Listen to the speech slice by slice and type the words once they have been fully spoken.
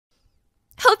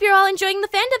Hope you're all enjoying the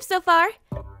FanDub so far.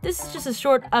 This is just a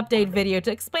short update video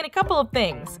to explain a couple of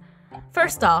things.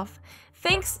 First off,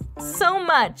 thanks so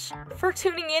much for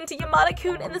tuning in to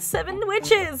Yamada-kun and the 7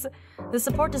 Witches! The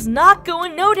support does not go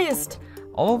unnoticed!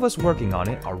 All of us working on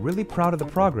it are really proud of the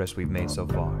progress we've made so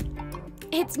far.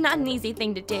 It's not an easy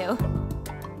thing to do.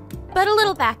 But a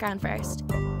little background first.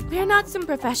 We're not some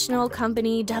professional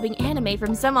company dubbing anime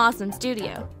from some awesome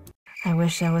studio. I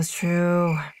wish that was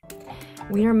true.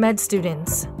 We are med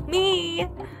students. Me!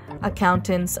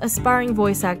 Accountants, aspiring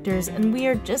voice actors, and we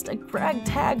are just a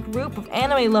ragtag group of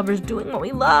anime lovers doing what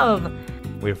we love.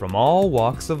 We're from all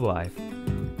walks of life.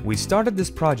 We started this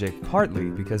project partly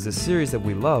because the series that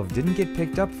we love didn't get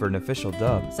picked up for an official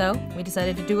dub. So, we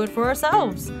decided to do it for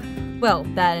ourselves. Well,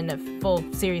 that and a full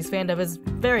series FanDub is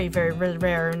very, very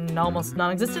rare and almost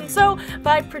non-existent, so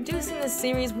by producing this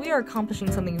series, we are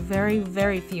accomplishing something very,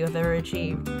 very few have ever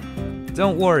achieved.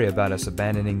 Don't worry about us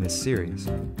abandoning this series.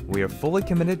 We are fully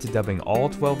committed to dubbing all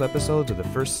 12 episodes of the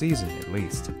first season, at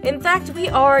least. In fact, we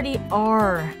already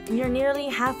are. We are nearly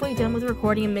halfway done with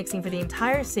recording and mixing for the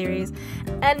entire series,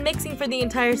 and mixing for the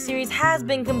entire series has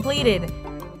been completed.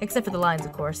 Except for the lines,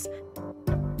 of course.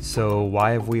 So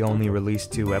why have we only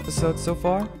released 2 episodes so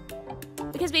far?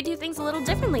 Because we do things a little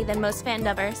differently than most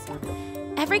FanDubbers.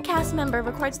 Every cast member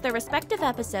records their respective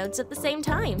episodes at the same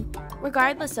time,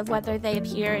 regardless of whether they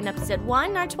appear in episode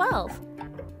 1 or 12.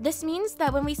 This means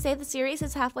that when we say the series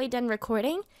is halfway done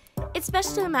recording, it's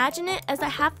best to imagine it as a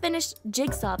half-finished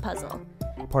jigsaw puzzle.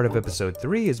 Part of episode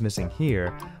 3 is missing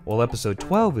here, while episode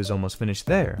 12 is almost finished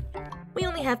there. We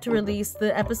only have to release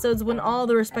the episodes when all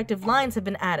the respective lines have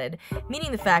been added,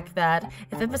 meaning the fact that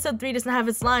if episode 3 doesn't have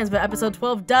its lines but episode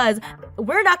 12 does,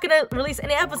 we're not gonna release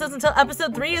any episodes until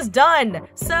episode 3 is done!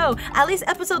 So, at least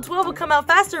episode 12 will come out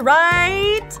faster,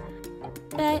 right?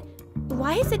 But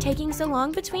why is it taking so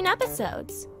long between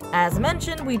episodes? As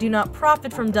mentioned, we do not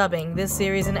profit from dubbing this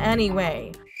series in any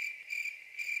way.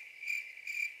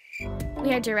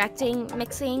 We are directing,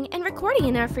 mixing, and recording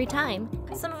in our free time.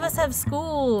 Some of us have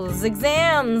schools,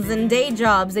 exams, and day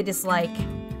jobs they dislike.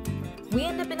 We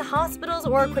end up in hospitals,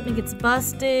 or equipment gets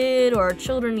busted, or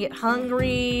children get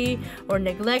hungry, or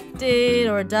neglected,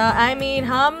 or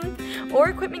or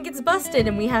equipment gets busted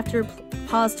and we have to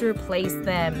pause to replace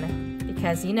them.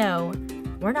 Because, you know,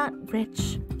 we're not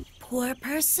rich. Poor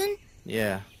person?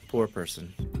 Yeah, poor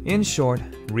person. In short,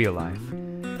 real life.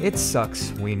 It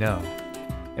sucks, we know.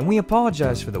 And we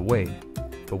apologize for the wait,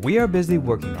 but we are busy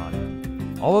working on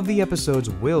it. All of the episodes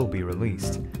will be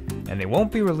released, and they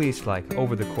won't be released like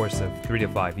over the course of 3 to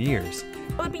 5 years.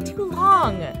 It would be too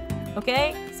long,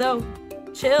 okay? So,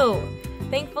 chill.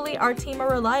 Thankfully, our team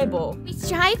are reliable. We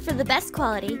strive for the best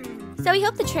quality, so we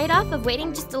hope the trade-off of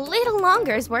waiting just a little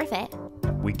longer is worth it.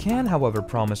 We can, however,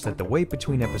 promise that the wait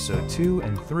between episode 2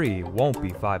 and 3 won't be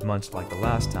 5 months like the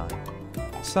last time.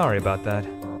 Sorry about that.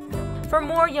 For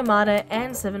more Yamada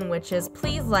and 7 Witches,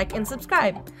 please like and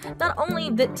subscribe. Not only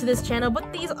to this channel,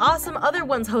 but these awesome other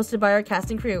ones hosted by our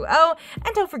cast and crew. Oh,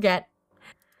 and don't forget,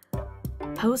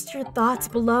 post your thoughts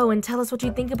below and tell us what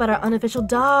you think about our unofficial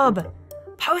dub.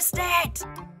 Post it!